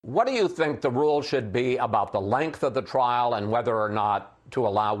What do you think the rule should be about the length of the trial and whether or not to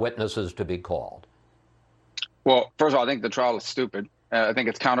allow witnesses to be called? Well, first of all, I think the trial is stupid. I think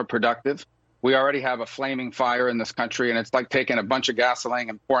it's counterproductive. We already have a flaming fire in this country, and it's like taking a bunch of gasoline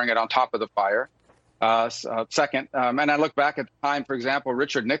and pouring it on top of the fire. Second, and I look back at the time, for example,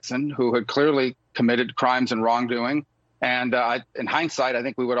 Richard Nixon, who had clearly committed crimes and wrongdoing. And in hindsight, I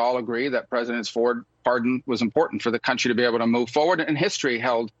think we would all agree that President Ford's pardon was important for the country to be able to move forward. And history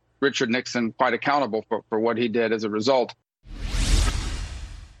held Richard Nixon quite accountable for what he did as a result.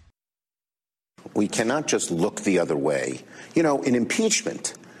 We cannot just look the other way. You know, in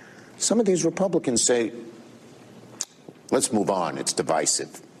impeachment, some of these Republicans say, let's move on, it's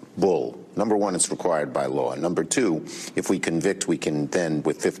divisive. Bull. Number one, it's required by law. Number two, if we convict, we can then,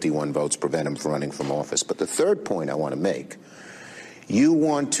 with 51 votes, prevent him from running from office. But the third point I want to make, you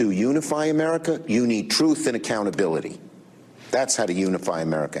want to unify America, you need truth and accountability. That's how to unify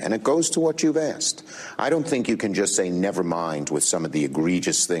America. And it goes to what you've asked. I don't think you can just say never mind with some of the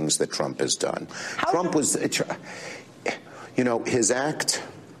egregious things that Trump has done. Trump was, you know, his act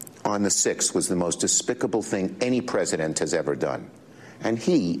on the 6th was the most despicable thing any president has ever done. And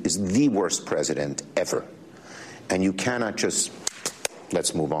he is the worst president ever. And you cannot just,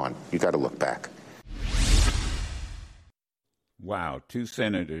 let's move on. You got to look back. Wow, two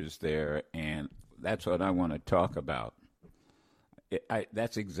senators there, and that's what I want to talk about.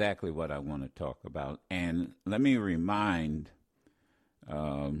 That's exactly what I want to talk about. And let me remind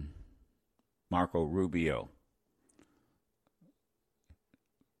Marco Rubio.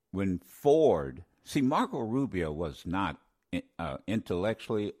 When Ford, see, Marco Rubio was not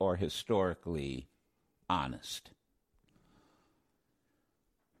intellectually or historically honest.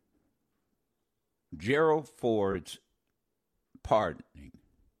 Gerald Ford's pardoning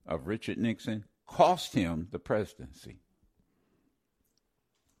of Richard Nixon cost him the presidency.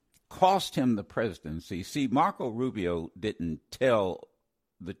 Cost him the presidency. See, Marco Rubio didn't tell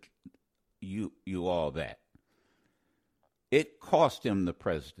you all that. It cost him the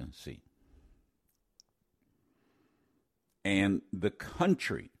presidency. And the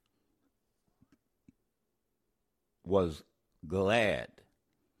country was glad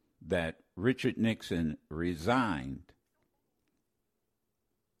that Richard Nixon resigned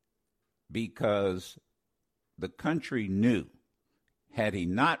because the country knew, had he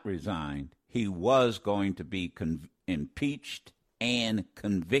not resigned, he was going to be impeached and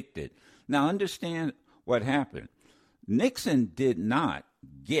convicted. Now, understand what happened. Nixon did not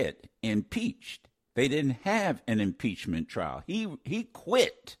get impeached. They didn't have an impeachment trial. He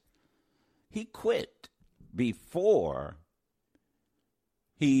quit. He quit before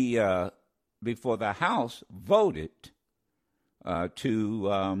before the House voted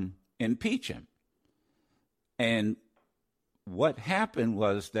to impeach him. And what happened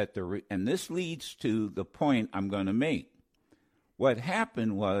was that and this leads to the point I'm going to make. What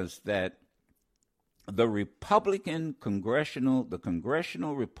happened was that the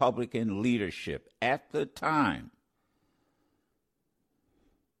congressional Republican leadership at the time,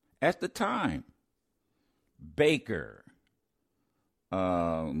 Baker,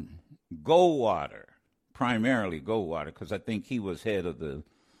 Goldwater, primarily Goldwater, because I think he was head of the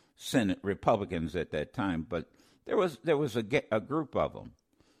Senate Republicans at that time, but there was a group of them.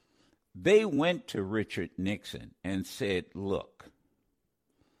 They went to Richard Nixon and said, look,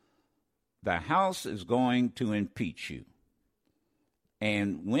 the House is going to impeach you.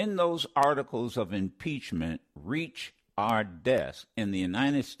 And when those articles of impeachment reach our desk in the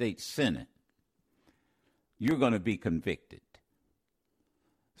United States Senate, you're going to be convicted.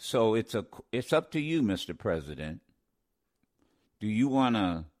 So it's up to you, Mr. President. Do you want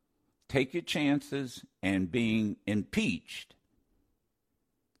to take your chances and being impeached,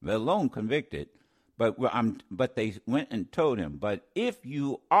 let alone convicted? But they went and told him, but if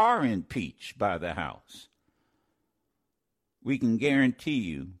you are impeached by the House, we can guarantee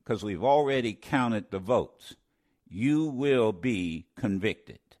you, because we've already counted the votes, you will be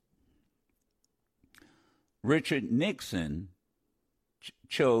convicted. Richard Nixon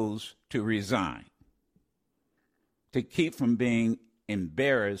chose to resign to keep from being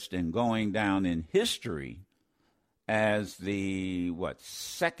embarrassed and going down in history as the,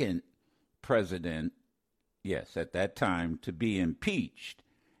 second president, yes, at that time, to be impeached.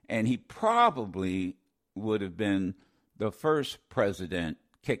 And he probably would have been the first president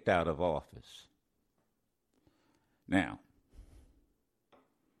kicked out of office. Now,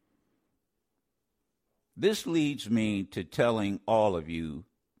 this leads me to telling all of you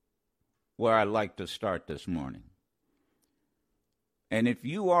where I'd like to start this morning. And if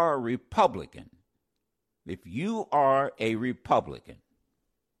you are a Republican,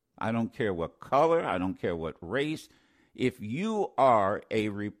 I don't care what color, I don't care what race. If you are a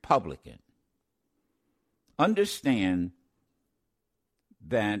Republican, understand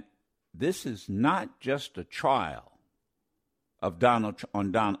that this is not just a trial of Donald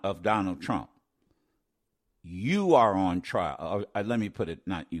Trump. You are on trial. Let me put it,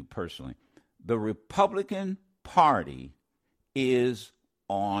 not you personally. The Republican Party is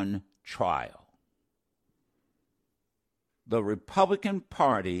on trial. The Republican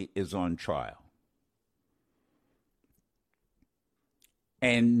Party is on trial.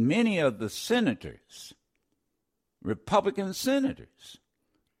 And many of the senators, Republican senators,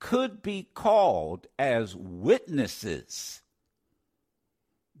 could be called as witnesses.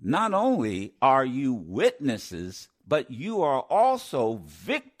 Not only are you witnesses, but you are also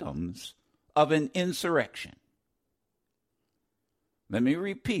victims of an insurrection. Let me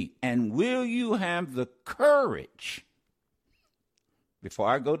repeat. And will you have the courage, before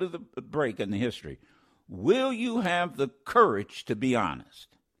I go to the break in the history, will you have the courage to be honest?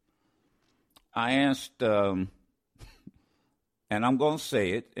 I asked, and I'm going to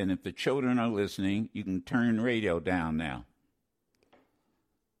say it, and if the children are listening, you can turn the radio down now.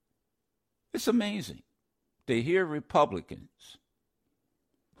 It's amazing to hear Republicans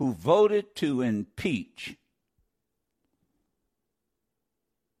who voted to impeach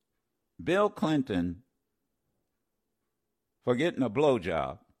Bill Clinton for getting a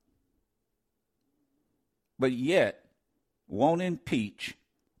blowjob, but yet won't impeach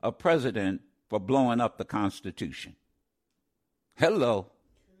a president for blowing up the Constitution. Hello.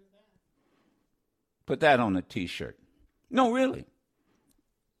 Put that on a T-shirt. No, really.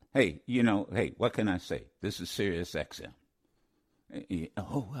 Hey, what can I say? This is Sirius XM.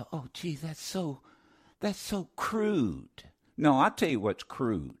 Gee, that's so crude. No, I'll tell you what's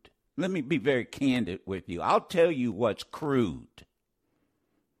crude. Let me be very candid with you. I'll tell you what's crude.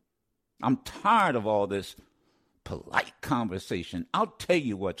 I'm tired of all this polite conversation. I'll tell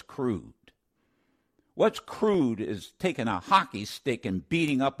you what's crude. What's crude is taking a hockey stick and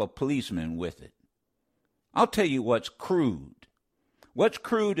beating up a policeman with it. I'll tell you what's crude. What's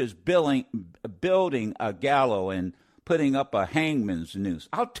crude is building a gallows and putting up a hangman's noose.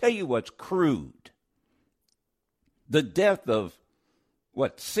 I'll tell you what's crude. The death of,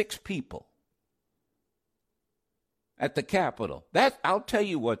 6 people at the Capitol. I'll tell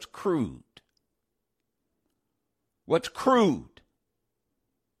you what's crude. What's crude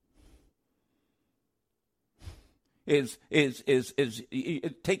is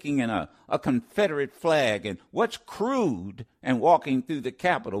taking in a Confederate flag, and what's crude and walking through the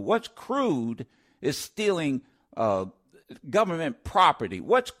Capitol. What's crude is stealing government property.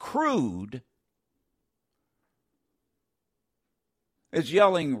 What's crude is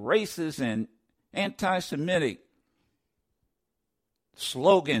yelling racist and anti-Semitic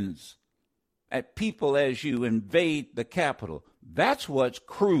slogans at people as you invade the Capitol. That's what's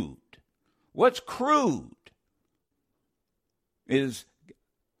crude. What's crude is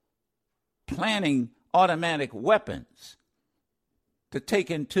planning automatic weapons to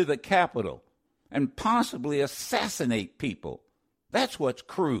take into the Capitol and possibly assassinate people. That's what's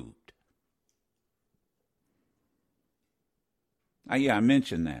crude. I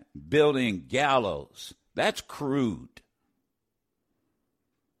mentioned that. Building gallows. That's crude.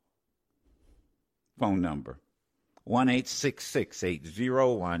 Phone number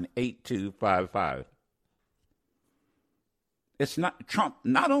 1-866-801-8255. It's not Trump.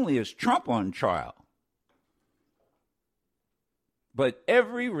 Not only is Trump on trial, but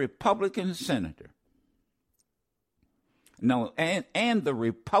every Republican senator, and the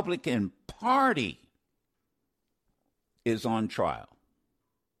Republican Party is on trial.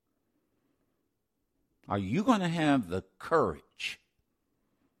 Are you going to have the courage?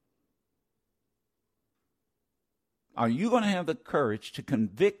 Are you going to have the courage to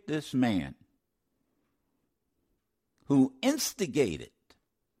convict this man who instigated,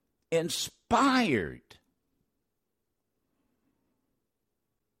 inspired?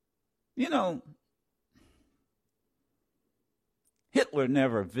 Hitler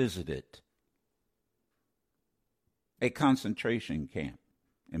never visited a concentration camp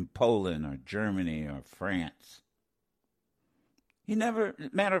in Poland or Germany or France. He never,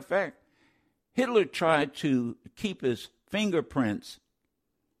 matter of fact, Hitler tried to keep his fingerprints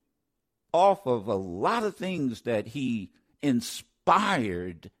off of a lot of things that he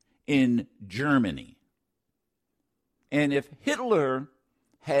inspired in Germany. And if Hitler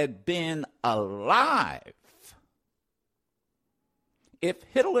had been alive, if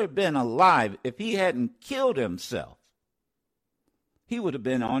he hadn't killed himself, he would have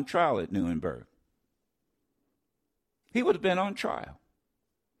been on trial at Nuremberg. He would have been on trial.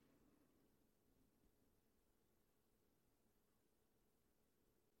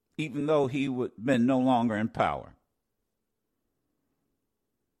 even though he would been no longer in power.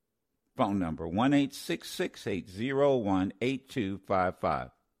 Phone number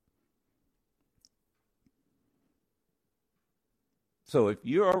 1-866-801-8255. So if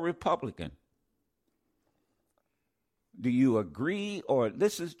you're a Republican, do you agree, or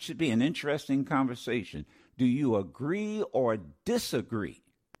should be an interesting conversation, do you agree or disagree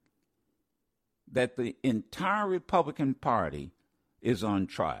that the entire Republican Party is on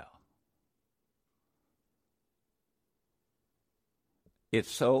trial? If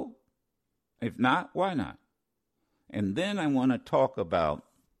so, if not, why not? And then I want to talk about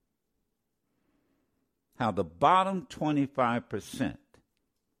how the bottom 25%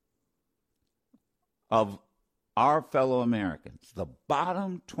 of our fellow Americans, the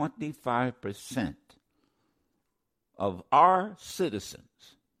bottom 25% of our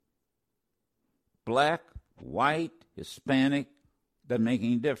citizens, black, white, Hispanic, doesn't make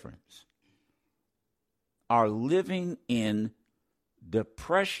any difference, are living in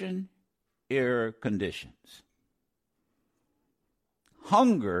Depression-era conditions.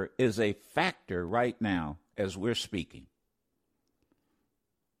 Hunger is a factor right now as we're speaking.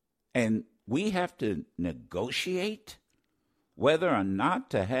 And we have to negotiate whether or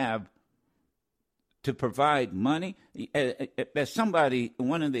not to provide money. As somebody,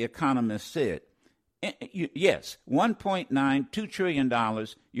 one of the economists said, yes, $1.9, $2 trillion,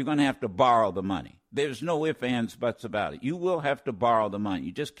 you're going to have to borrow the money. There's no ifs, ands, buts about it. You will have to borrow the money.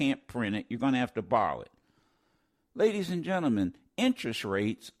 You just can't print it. You're going to have to borrow it. Ladies and gentlemen, interest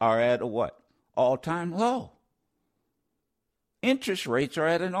rates are at a what? All-time low. Interest rates are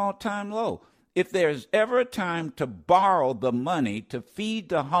at an all-time low. If there's ever a time to borrow the money to feed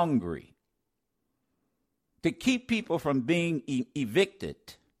the hungry, to keep people from being evicted,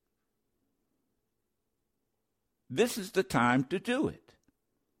 this is the time to do it.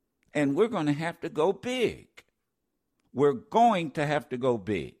 And we're going to have to go big. We're going to have to go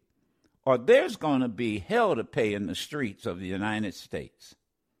big. Or there's going to be hell to pay in the streets of the United States.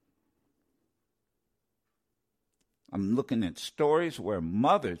 I'm looking at stories where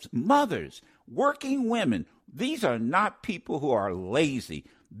mothers, working women, these are not people who are lazy.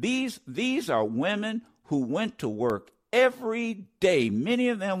 These are women who went to work every day, many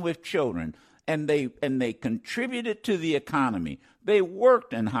of them with children, and they contributed to the economy. They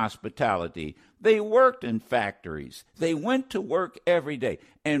worked in hospitality. They worked in factories. They went to work every day.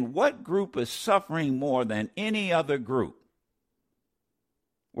 And what group is suffering more than any other group?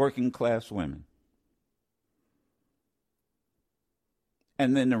 Working class women.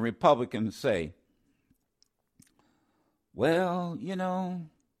 And then the Republicans say, well,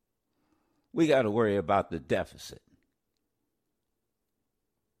 we got to worry about the deficit.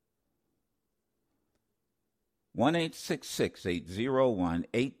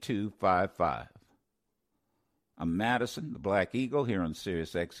 1-866-801-8255. I'm Madison, the Black Eagle, here on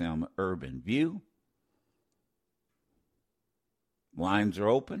Sirius XM Urban View. Lines are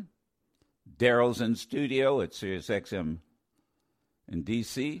open. Daryl's in studio at Sirius XM in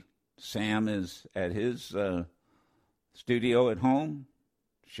D.C. Sam is at his studio at home.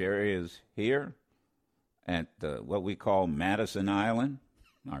 Sherry is here at what we call Madison Island,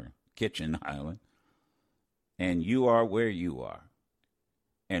 our kitchen island. And you are where you are.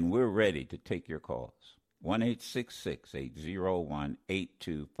 And we're ready to take your calls.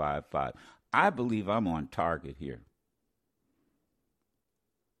 1-866-801-8255. I believe I'm on target here.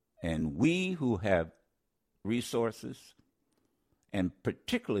 And we who have resources, and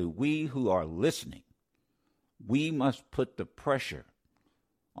particularly we who are listening, we must put the pressure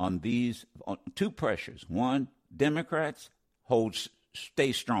on two pressures. One, Democrats,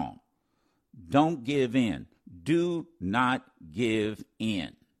 stay strong. Don't give in. Do not give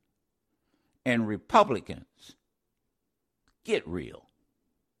in. And Republicans, get real.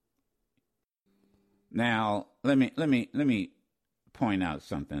 Now, let me point out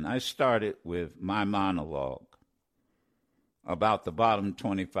something. I started with my monologue about the bottom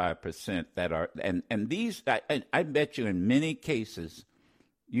 25% that are, and these, I bet you in many cases,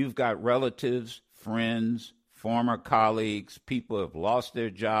 you've got relatives, friends, former colleagues, people who have lost their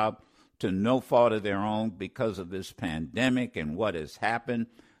job to no fault of their own because of this pandemic and what has happened.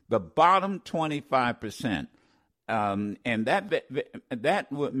 The bottom 25%, and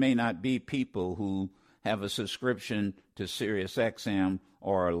that may not be people who have a subscription to SiriusXM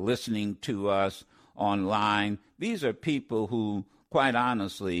or are listening to us online. These are people who, quite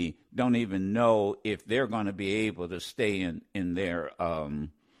honestly, don't even know if they're going to be able to stay in their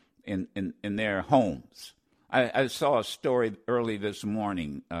homes. I saw a story early this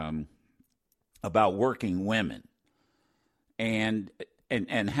morning about working women, and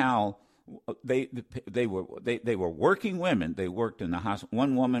and how they were working women. They worked in the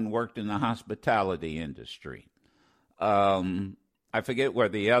one woman worked in the hospitality industry. I forget where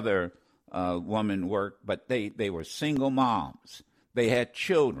the other woman worked, but they were single moms. They had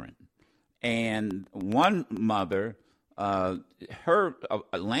children, and one mother, her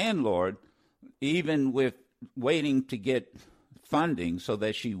landlord, even with waiting to get funding so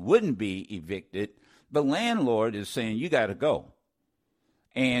that she wouldn't be evicted, the landlord is saying, you got to go.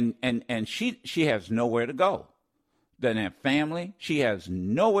 And she has nowhere to go. Doesn't have family. She has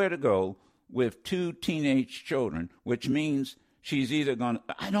nowhere to go with 2 teenage children, which means she's either going to,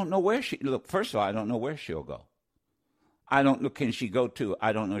 I don't know where first of all, I don't know where she'll go. I don't know,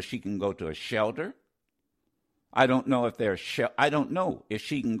 I don't know if she can go to a shelter. I don't know if I don't know if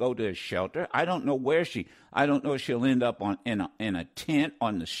she can go to a shelter. I don't know I don't know if she'll end up in a tent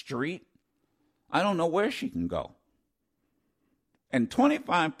on the street. I don't know where she can go. And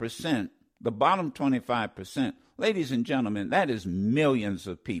 25%, the bottom 25%, ladies and gentlemen, that is millions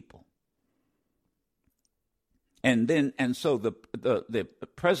of people. And so the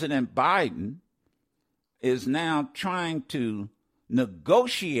President Biden is now trying to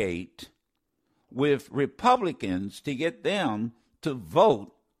negotiate with Republicans to get them to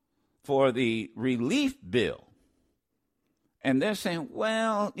vote for the relief bill. And they're saying,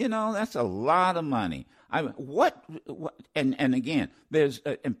 well, that's a lot of money. And again,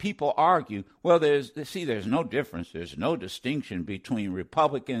 and people argue, well, there's no difference. There's no distinction between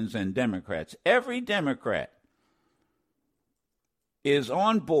Republicans and Democrats. Every Democrat is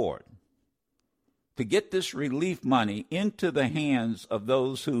on board to get this relief money into the hands of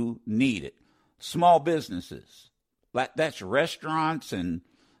those who need it. Small businesses, that's restaurants and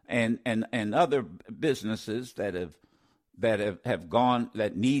other businesses that have gone,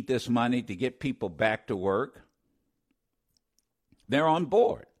 that need this money to get people back to work. They're on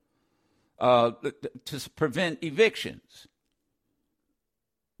board to prevent evictions.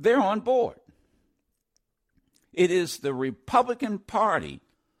 They're on board. It is the Republican Party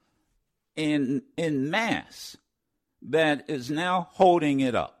in mass that is now holding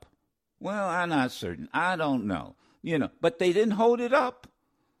it up. Well, I'm not certain. I don't know. But they didn't hold it up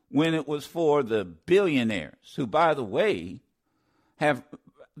when it was for the billionaires who, by the way,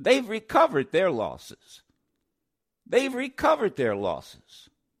 they've recovered their losses. They've recovered their losses.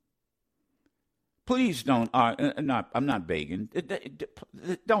 Please don't I'm not begging.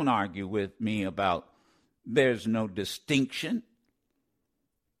 Don't argue with me about there's no distinction.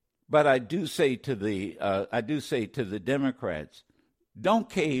 But I do say to the Democrats, don't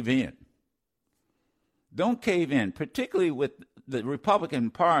cave in. Don't cave in, particularly with the Republican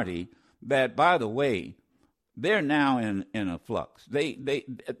Party that, by the way, they're now in a flux.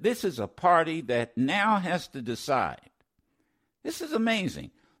 This is a party that now has to decide. This is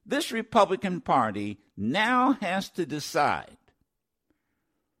amazing. This Republican Party now has to decide,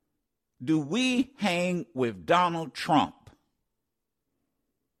 do we hang with Donald Trump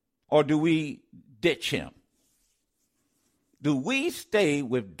or do we ditch him? Do we stay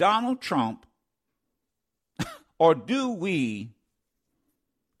with Donald Trump or do we,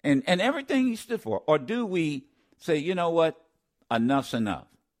 and everything he stood for, or do we say, you know what, enough's enough.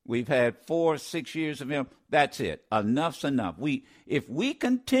 We've had 4-6 years of him. That's it. Enough's enough. If we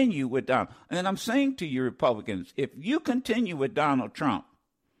continue with Donald, and I'm saying to you Republicans, if you continue with Donald Trump,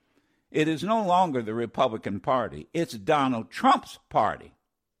 it is no longer the Republican Party. It's Donald Trump's party.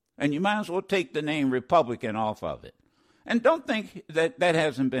 And you might as well take the name Republican off of it. And don't think that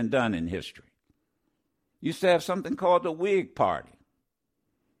hasn't been done in history. Used to have something called the Whig Party.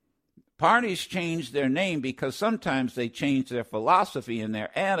 Parties change their name because sometimes they change their philosophy and their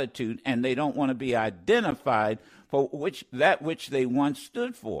attitude, and they don't want to be identified for which they once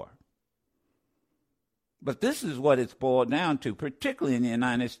stood for. But this is what it's boiled down to, particularly in the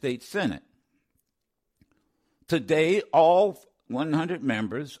United States Senate. Today, all 100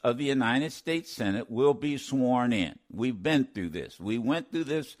 members of the United States Senate will be sworn in. We've been through this. We went through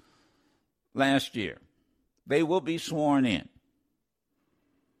this last year. They will be sworn in.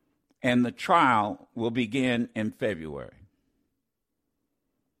 And the trial will begin in February.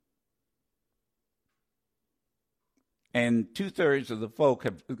 And 2/3 of the folk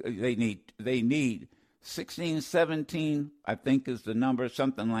they need 16, 17, I think is the number,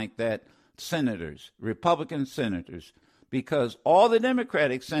 something like that, senators, Republican senators, because all the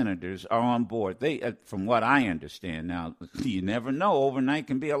Democratic senators are on board. They, from what I understand now, you never know. Overnight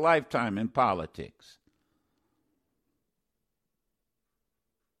can be a lifetime in politics.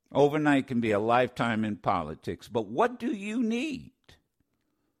 Overnight can be a lifetime in politics. But what do you need?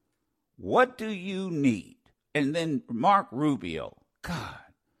 What do you need? And then Mark Rubio God.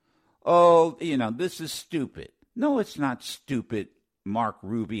 Oh, this is stupid. No, it's not stupid, Mark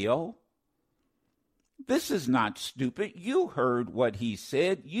Rubio. This is not stupid. You heard what he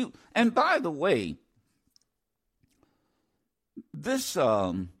said. And by the way, this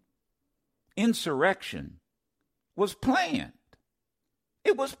insurrection was planned.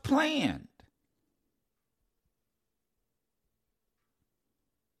 It was planned.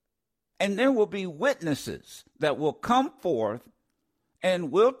 And there will be witnesses that will come forth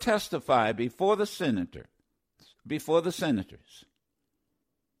and will testify before the senators.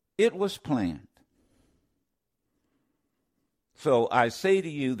 It was planned. So I say to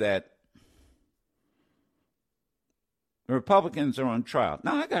you that the Republicans are on trial.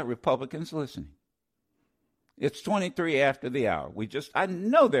 Now, I got Republicans listening. It's 23 after the hour. I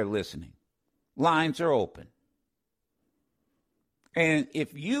know they're listening. Lines are open. And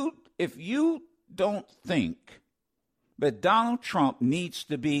if you don't think that Donald Trump needs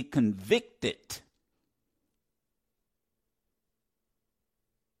to be convicted,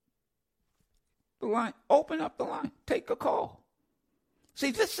 the line, open up the line, take a call.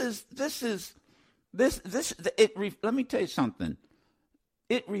 See, let me tell you something.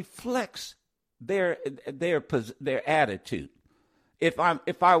 It reflects their attitude. If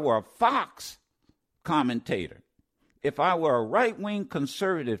I were a Fox commentator, if I were a right-wing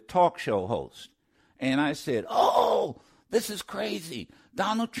conservative talk show host, and I said, "Oh, this is crazy.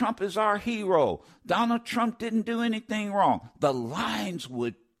 Donald Trump is our hero. Donald Trump didn't do anything wrong," the lines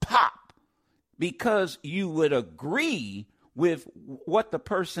would pop because you would agree with what the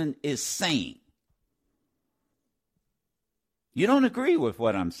person is saying. You don't agree with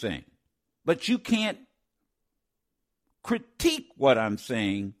what I'm saying, but you can't critique what I'm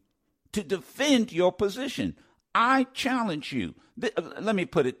saying to defend your position. I challenge you. Let me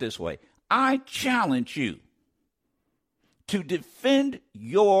put it this way. I challenge you to defend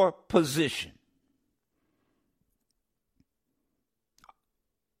your position.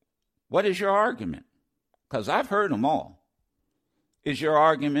 What is your argument? Because I've heard them all. Is your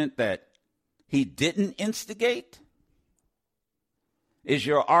argument that he didn't instigate? Is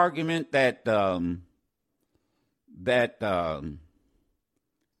your argument that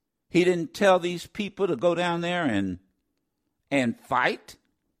he didn't tell these people to go down there and fight?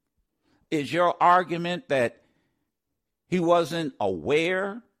 Is your argument that he wasn't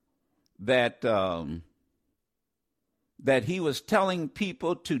aware that he was telling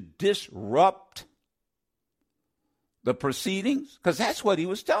people to disrupt the proceedings? Because that's what he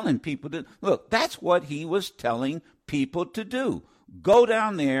was telling people to look. That's what he was telling people to do. Go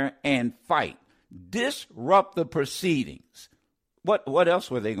down there and fight. Disrupt the proceedings. What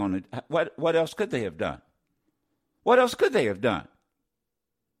else were they going to? What else could they have done? What else could they have done?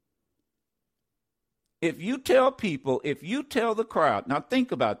 If you tell the crowd, now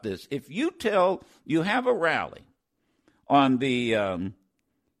think about this. If you have a rally on the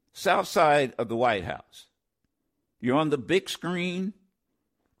south side of the White House, you're on the big screen,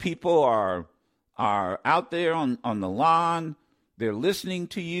 people are out there on the lawn, they're listening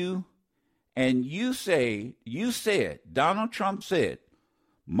to you, and you said, Donald Trump said,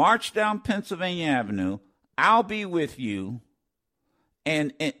 march down Pennsylvania Avenue, I'll be with you,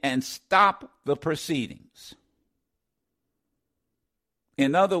 and stop the proceedings.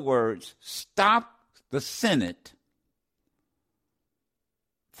 In other words, stop the Senate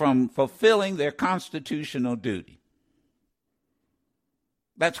from fulfilling their constitutional duty.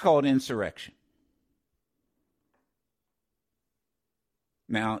 That's called insurrection.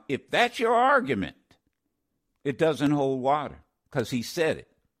 Now, if that's your argument, it doesn't hold water because he said it.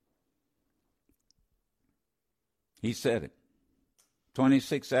 He said it.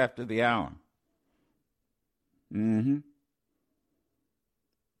 26 after the hour.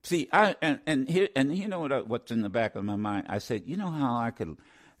 See, here, and you know what's in the back of my mind? I said, you know how I could.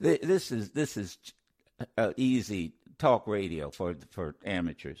 This is easy talk radio for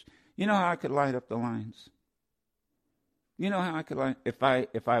amateurs. You know how I could light up the lines? You know how I could light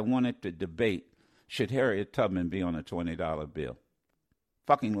if I wanted to debate, should Harriet Tubman be on a $20 bill?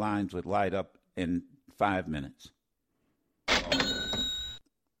 Fucking lines would light up in 5 minutes.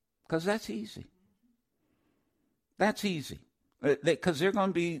 Because that's easy. That's easy. Because they're going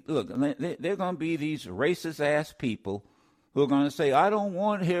to be, they're going to be these racist-ass people who are going to say, I don't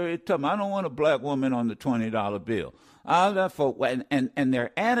want Harriet Tubman. I don't want a black woman on the $20 bill. And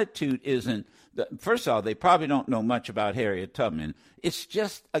their attitude isn't, first of all, they probably don't know much about Harriet Tubman. It's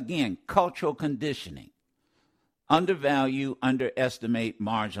just, again, cultural conditioning. Undervalue, underestimate,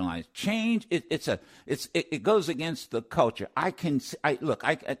 marginalize. Change, it goes against the culture.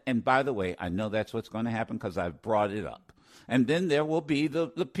 And by the way, I know that's what's going to happen because I've brought it up. And then there will be the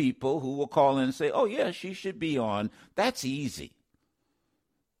people who will call in and say, oh, yeah, she should be on. That's easy.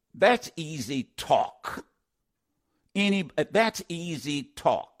 That's easy talk. That's easy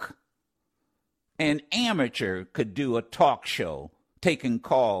talk. An amateur could do a talk show taking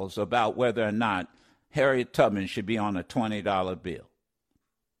calls about whether or not Harriet Tubman should be on a $20 bill.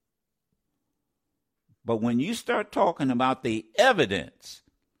 But when you start talking about the evidence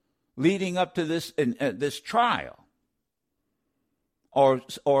leading up to this this trial, or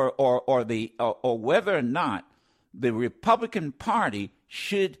whether or not the Republican Party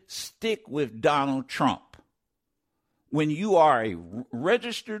should stick with Donald Trump, when you are a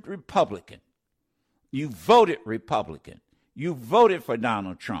registered Republican, you voted Republican, you voted for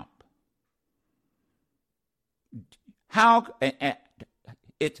Donald Trump. How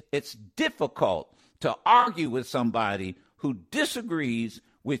it's difficult to argue with somebody who disagrees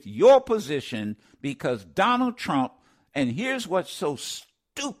with your position because Donald Trump, and here's what's so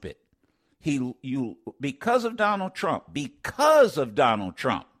stupid, because of Donald Trump,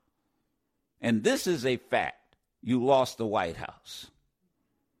 and this is a fact, you lost the White House.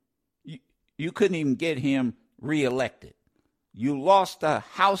 You couldn't even get him reelected. You lost the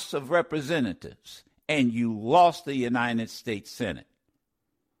House of Representatives, and you lost the United States Senate.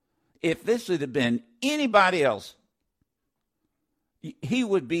 If this would have been anybody else, he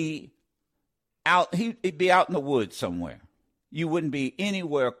would be out. He'd be out in the woods somewhere. You wouldn't be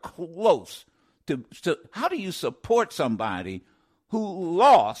anywhere close to. How do you support somebody who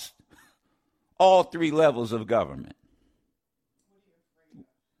lost all three levels of government?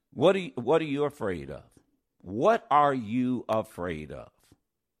 What are you afraid of? What are you afraid of?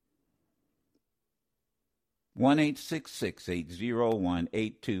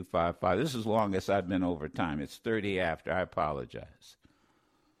 1-866-801-8255. This is long as I've been over time. It's 30 after. I apologize.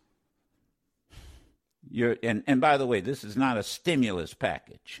 And by the way, this is not a stimulus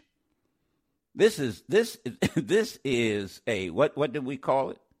package. This is a what did we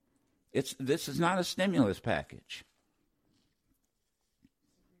call it? This is not a stimulus package.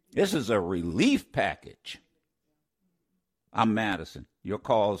 This is a relief package. I'm Madison. Your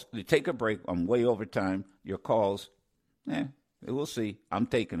calls, take a break. I'm way over time. Your calls, we'll see. I'm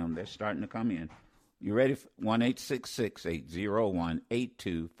taking them. They're starting to come in. You ready?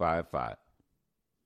 1-866-801-8255.